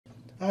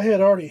I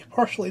had already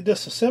partially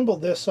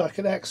disassembled this so I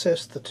could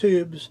access the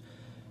tubes.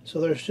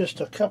 So there's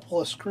just a couple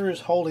of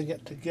screws holding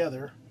it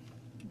together.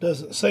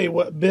 Doesn't say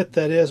what bit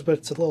that is, but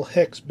it's a little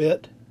hex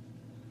bit.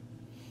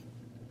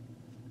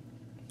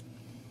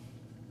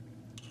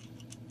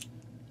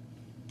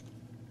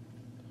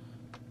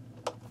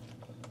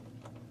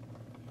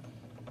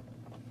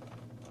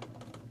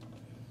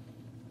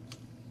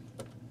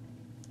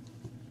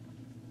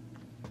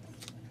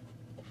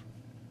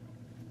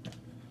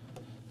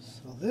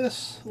 So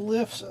this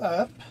lifts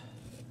up,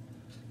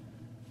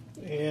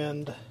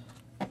 and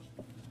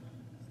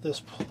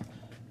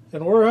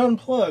we're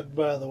unplugged,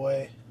 by the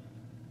way.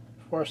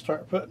 Before I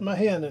start putting my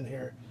hand in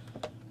here,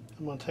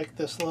 I'm going to take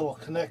this little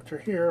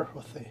connector here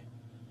with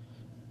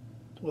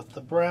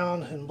the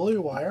brown and blue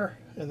wire,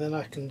 and then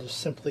I can just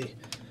simply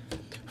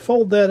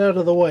fold that out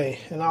of the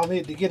way. And I'll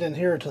need to get in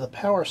here to the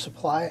power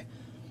supply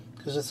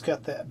because it's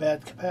got that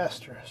bad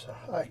capacitor. So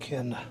I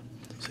can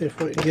see if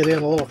we can get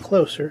in a little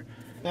closer.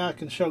 Now I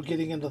can show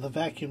getting into the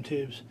vacuum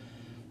tubes.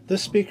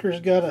 This speaker's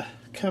got to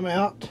come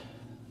out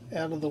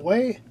of the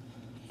way.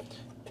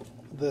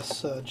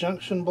 This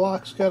junction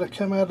block's got to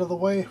come out of the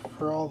way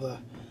for all the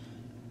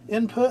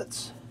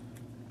inputs.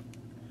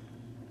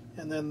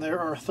 And then there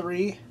are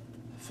 3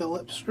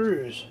 Phillips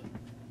screws.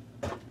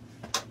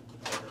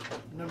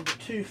 Number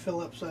 2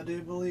 Phillips, I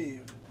do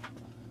believe.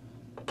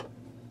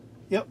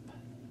 Yep.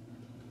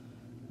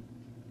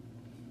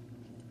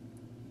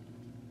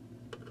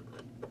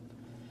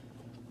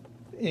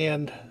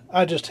 And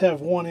I just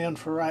have one in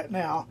for right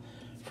now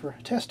for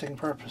testing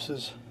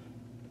purposes.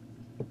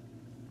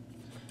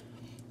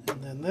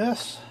 And then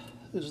this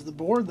is the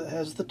board that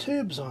has the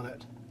tubes on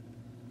it.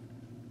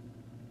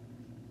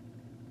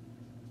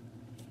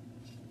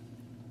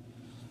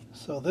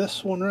 So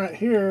this one right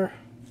here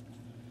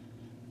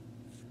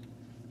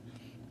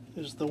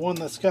is the one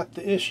that's got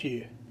the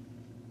issue.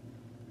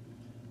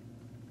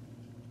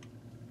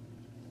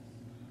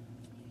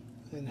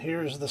 And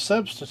here's the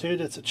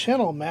substitute. It's a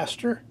Channel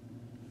Master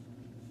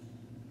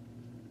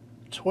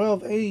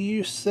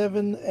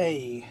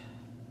 12AU7A.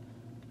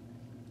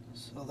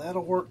 So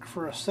that'll work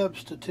for a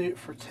substitute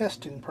for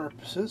testing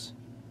purposes.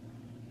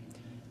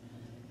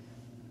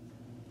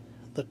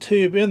 The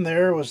tube in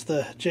there was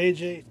the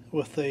JJ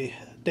with the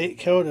date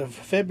code of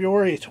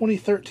February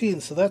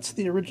 2013, so that's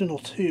the original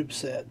tube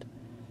set.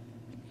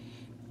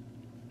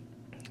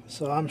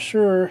 So I'm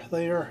sure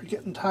they are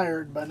getting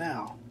tired by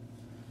now,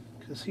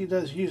 because he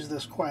does use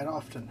this quite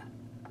often.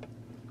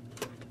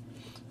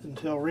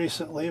 Until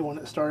recently when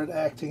it started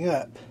acting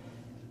up.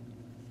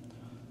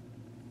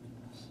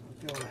 So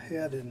go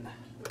ahead and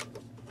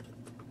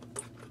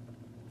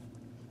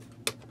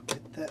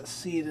get that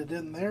seated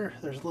in there.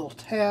 There's little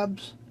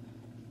tabs,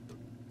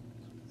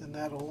 and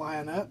that'll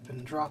line up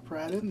and drop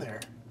right in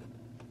there.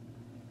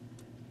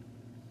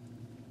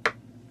 Put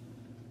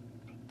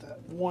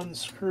that one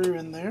screw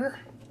in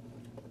there.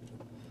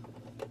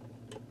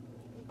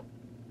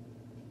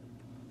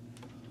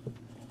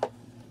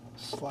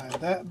 Slide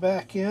that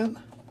back in.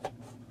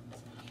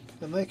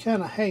 And they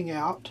kind of hang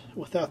out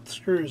without the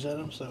screws in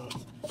them, so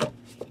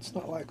it's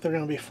not like they're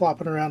going to be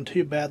flopping around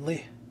too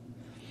badly.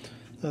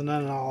 And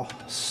then I'll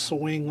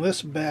swing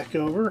this back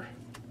over,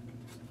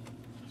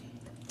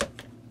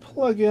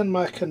 plug in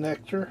my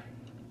connector,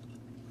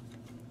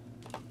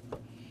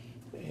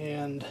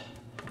 and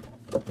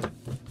put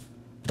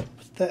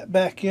that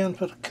back in,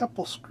 put a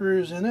couple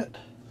screws in it.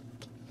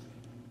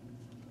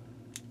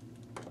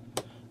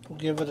 We'll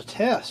give it a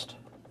test.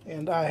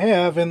 And I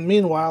have, in the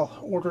meanwhile,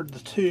 ordered the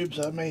tubes.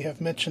 I may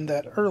have mentioned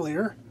that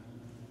earlier.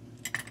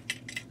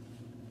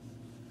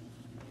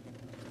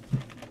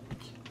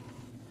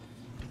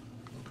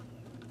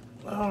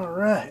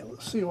 Alright,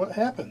 let's see what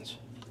happens.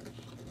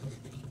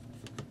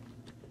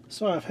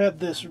 So I've had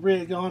this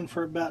rig on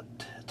for about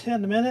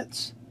 10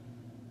 minutes.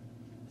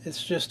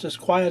 It's just as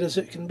quiet as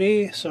it can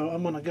be, so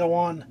I'm going to go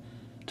on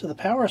to the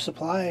power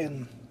supply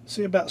and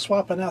see about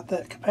swapping out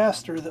that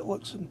capacitor that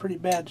looks in pretty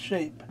bad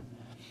shape.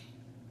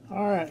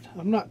 Alright,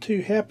 I'm not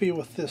too happy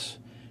with this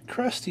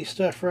crusty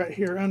stuff right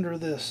here under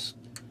this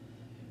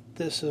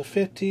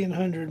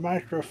 1500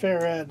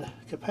 microfarad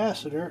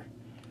capacitor.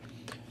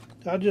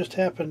 I just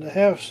happen to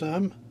have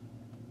some,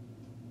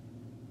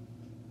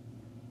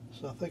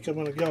 so I think I'm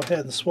going to go ahead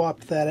and swap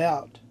that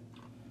out.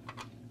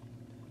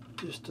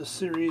 Just a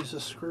series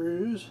of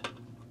screws.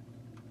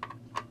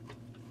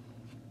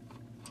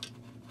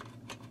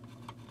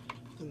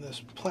 And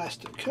this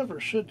plastic cover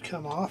should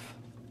come off.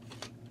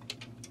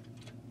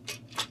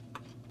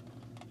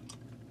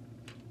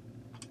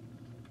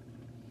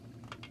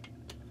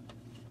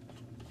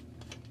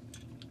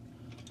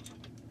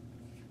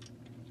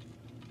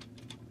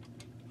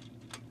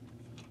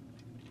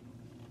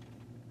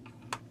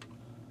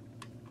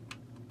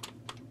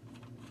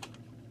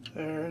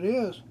 There it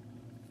is.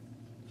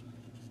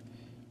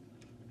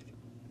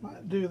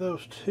 Might do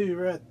those 2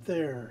 right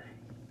there.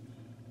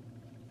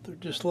 They're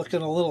just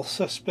looking a little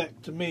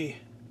suspect to me.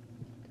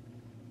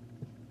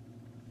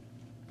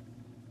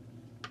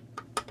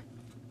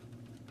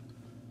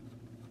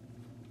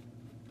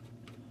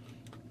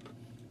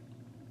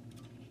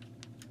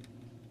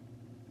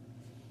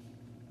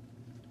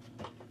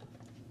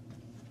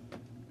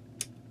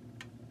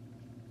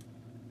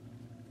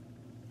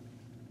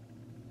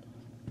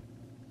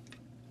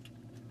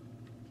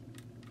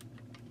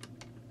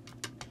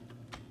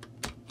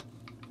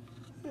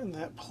 And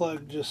that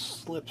plug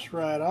just slips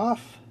right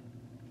off.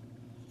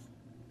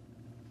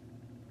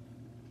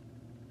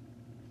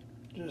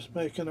 Just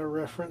making a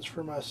reference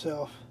for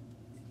myself.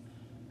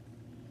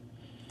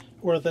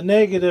 Where the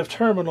negative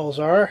terminals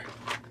are.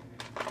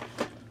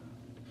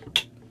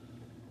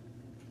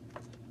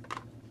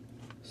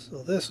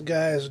 So this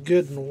guy is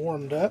good and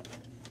warmed up.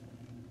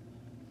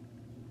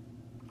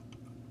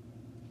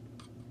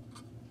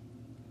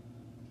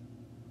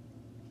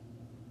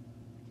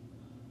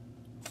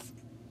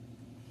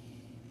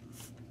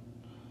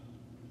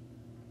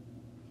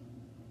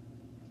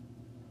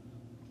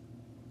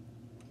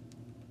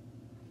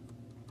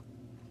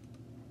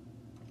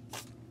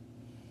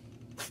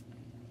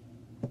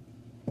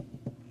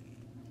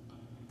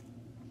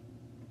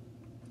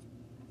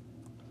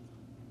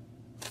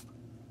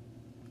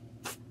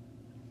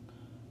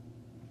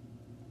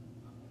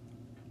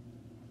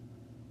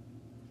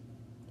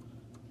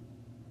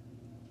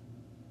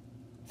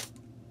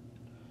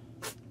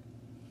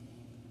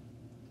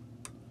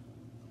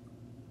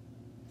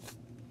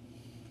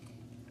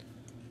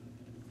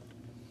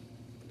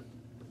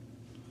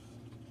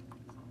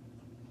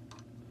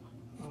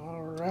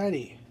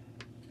 Alrighty.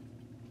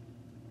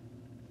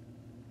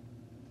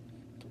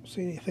 Don't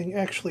see anything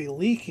actually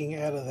leaking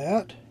out of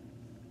that.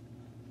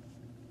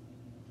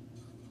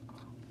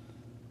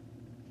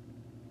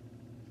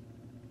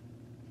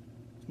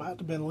 Might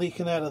have been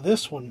leaking out of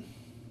this one.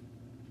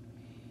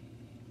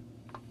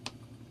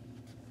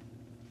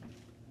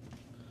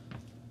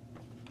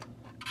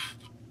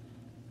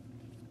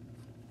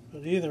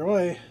 But either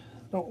way,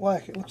 I don't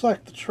like it. Looks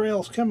like the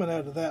trail's coming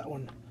out of that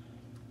one.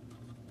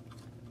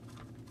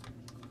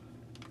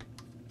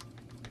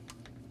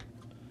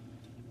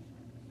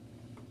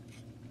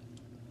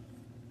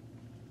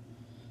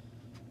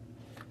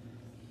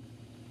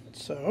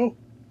 So,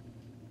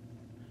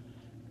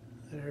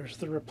 there's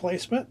the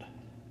replacement.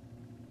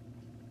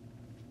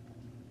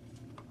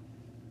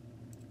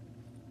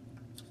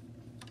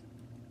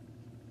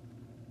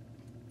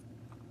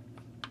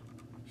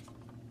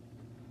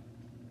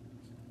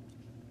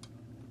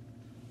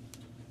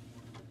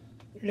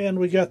 And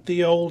we got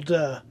the old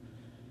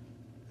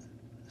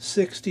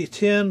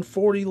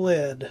 60-10-40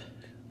 lead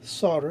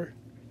solder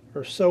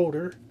or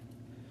solder.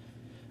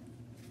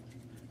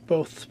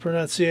 Both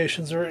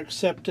pronunciations are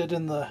accepted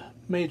in the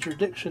major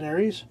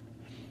dictionaries.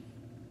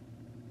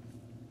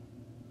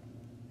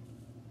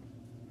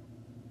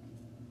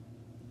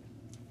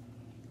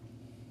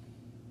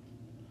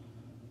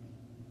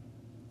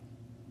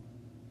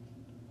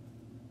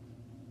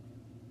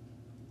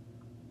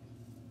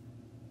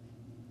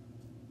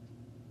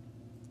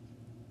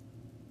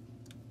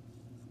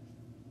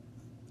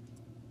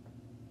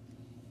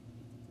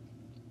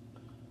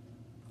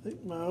 I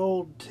think my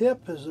old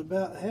tip has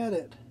about had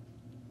it.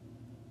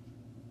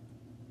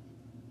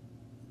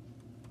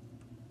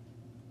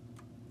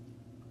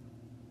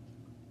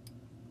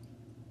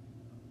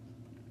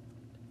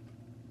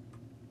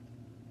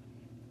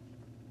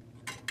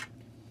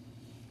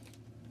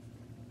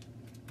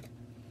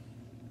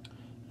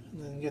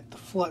 And then get the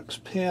flux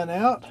pin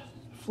out,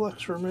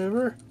 flux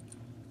remover.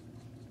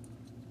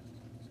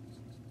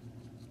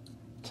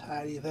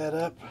 Tidy that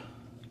up.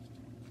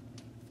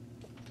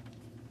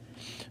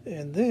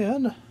 And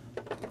then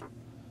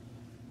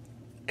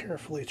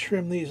carefully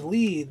trim these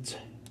leads.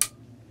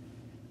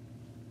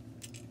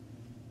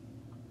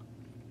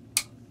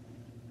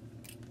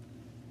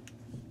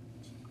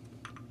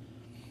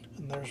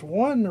 And there's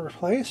one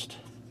replaced.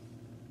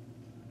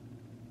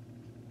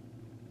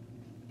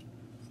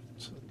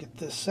 So get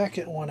this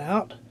second one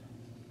out.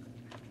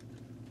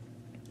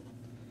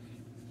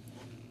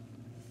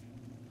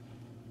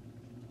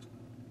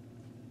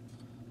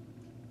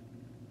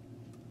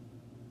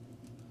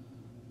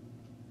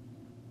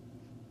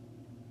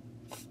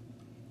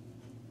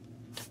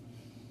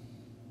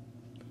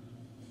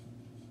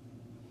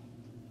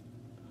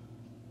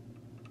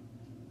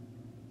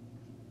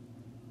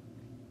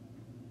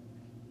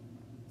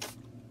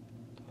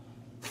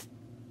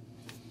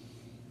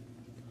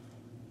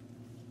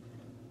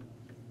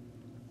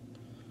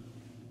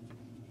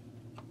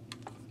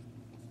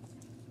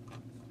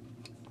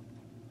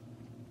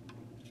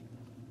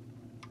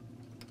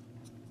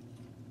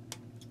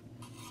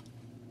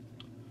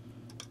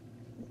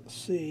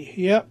 See,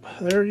 yep,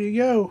 there you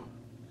go.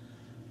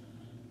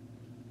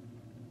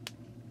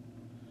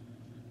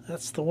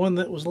 That's the one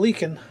that was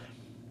leaking.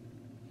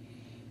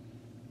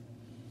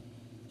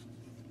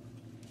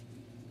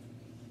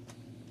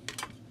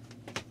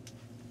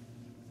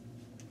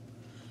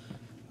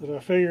 But I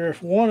figure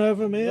if one of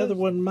them is, the other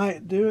one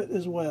might do it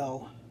as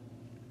well.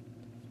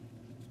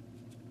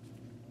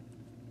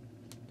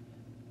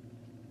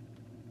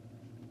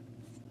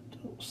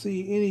 Don't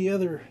see any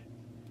other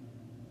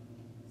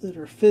that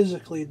are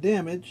physically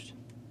damaged.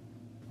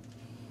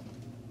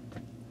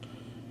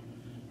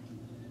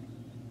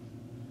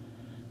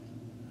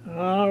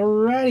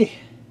 Alrighty,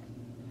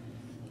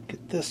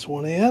 get this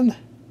one in.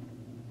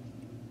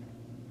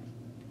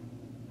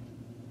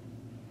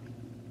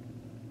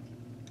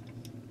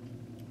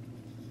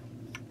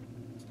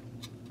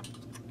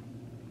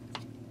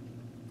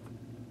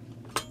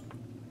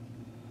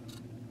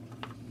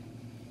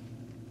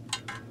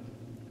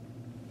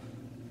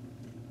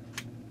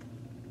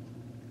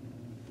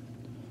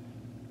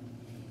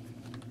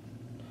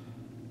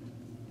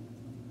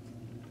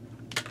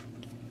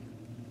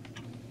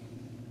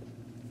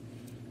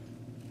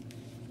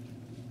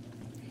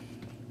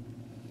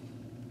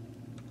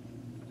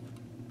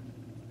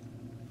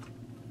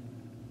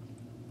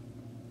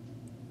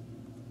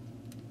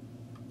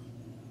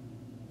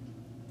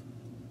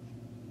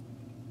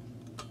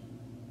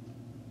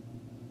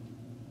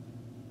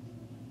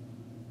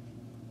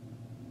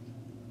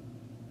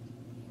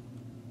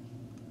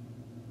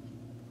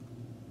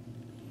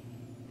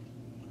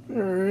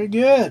 Very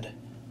good.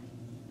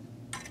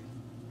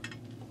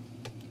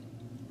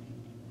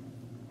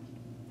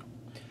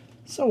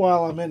 So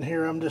while I'm in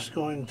here, I'm just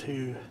going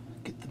to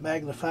get the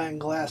magnifying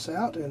glass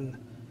out and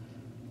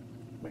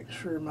make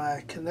sure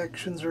my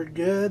connections are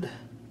good,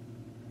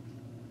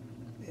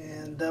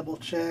 and double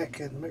check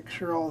and make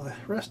sure all the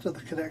rest of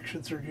the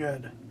connections are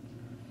good.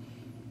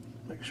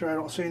 Make sure I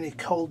don't see any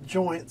cold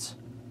joints.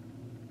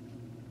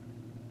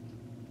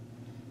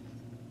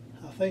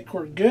 I think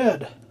we're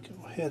good.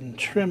 Go ahead and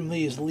trim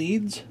these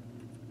leads.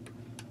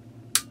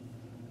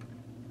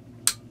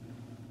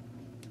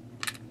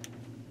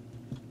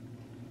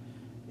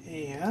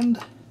 And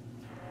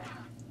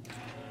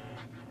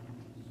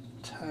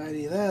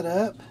tidy that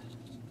up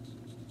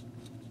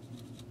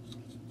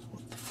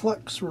with the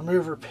flux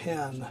remover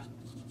pen.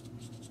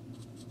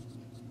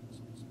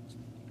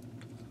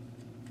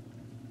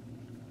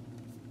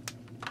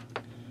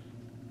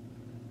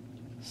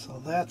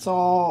 So that's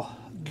all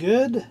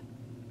good.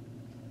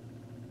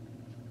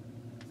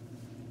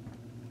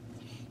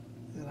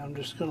 And I'm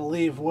just going to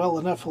leave well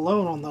enough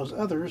alone on those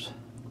others.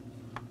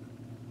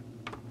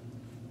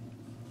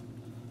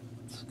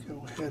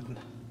 Go ahead and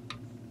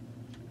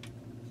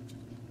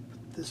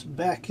put this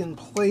back in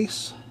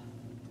place.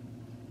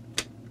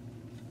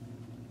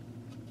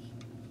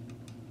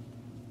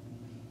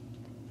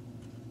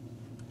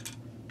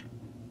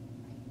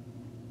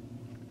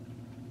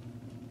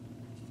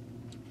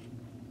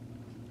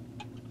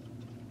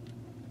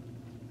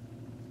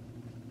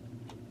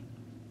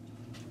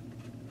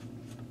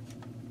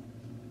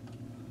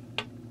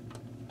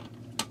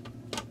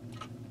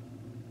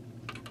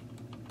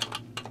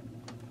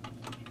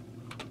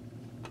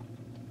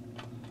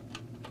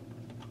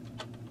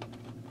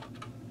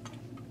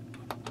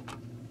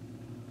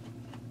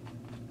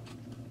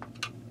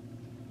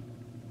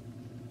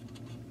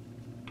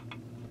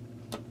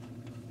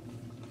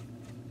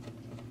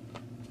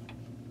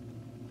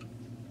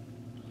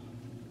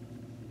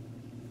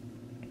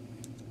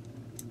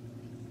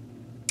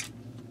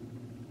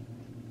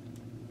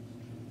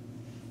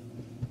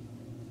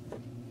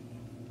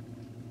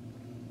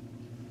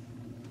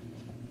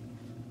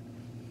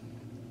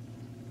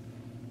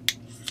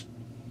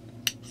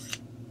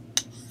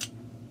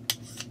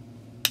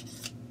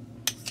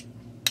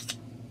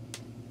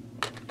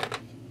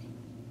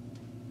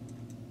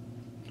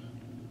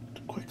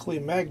 Quickly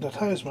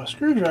magnetize my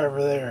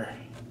screwdriver there.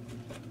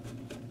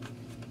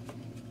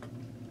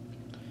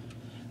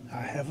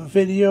 I have a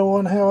video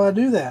on how I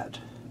do that.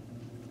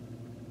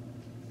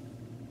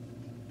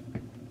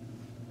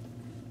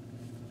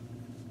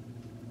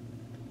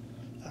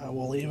 I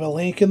will leave a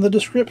link in the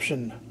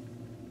description.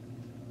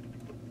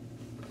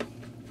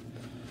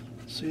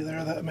 See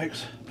there, that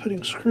makes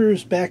putting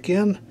screws back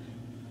in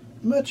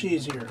much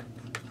easier.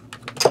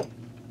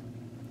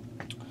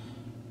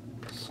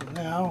 So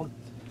now,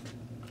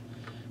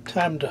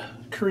 time to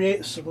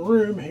create some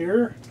room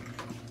here.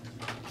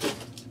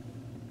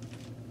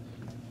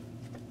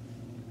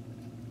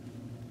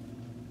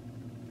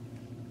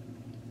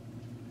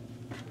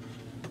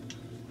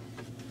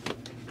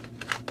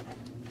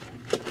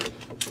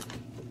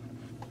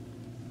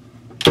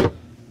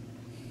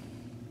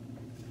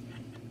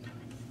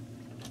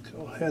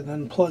 Go ahead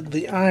and unplug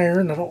the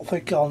iron. I don't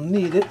think I'll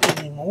need it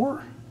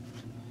anymore.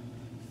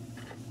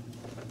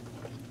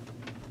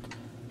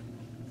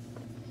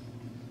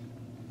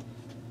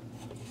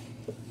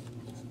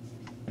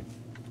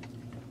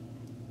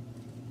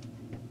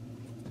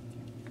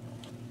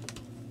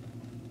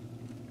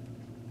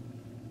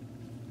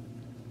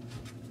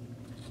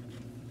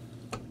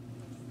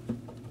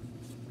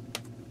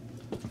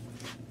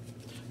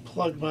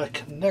 Plug my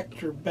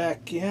connector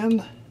back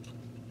in.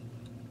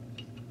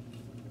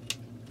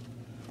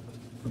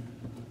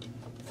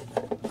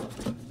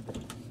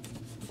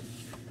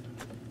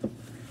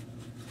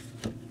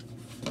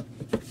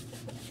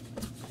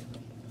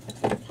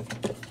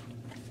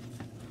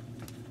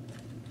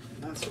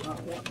 That's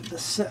not wanting to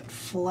set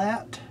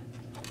flat.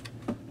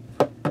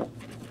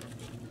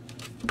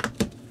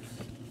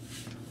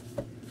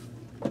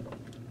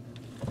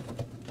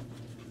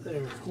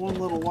 There's one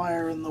little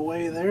wire in the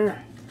way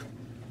there.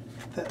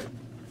 That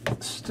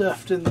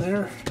stuffed in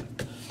there,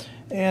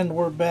 and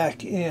we're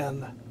back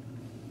in.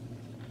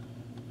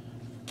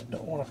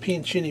 Don't want to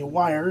pinch any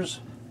wires,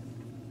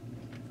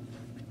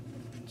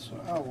 so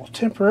I will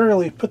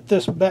temporarily put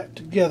this back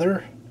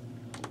together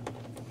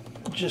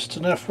just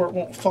enough where it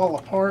won't fall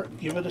apart.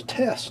 Give it a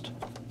test,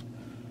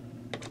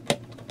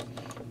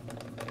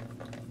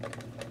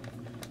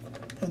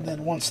 and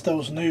then once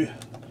those new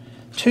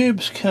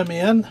tubes come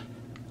in,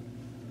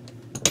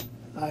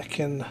 I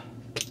can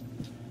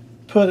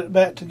put it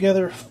back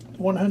together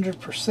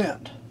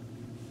 100%.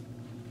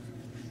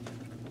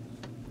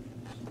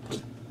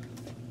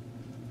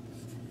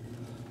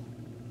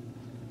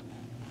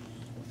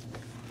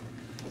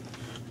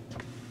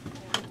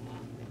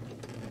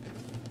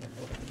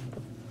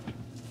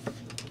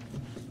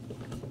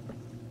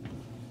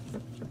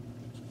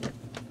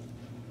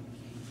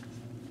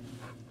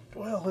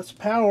 Well, let's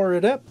power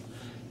it up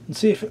and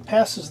see if it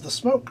passes the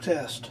smoke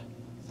test.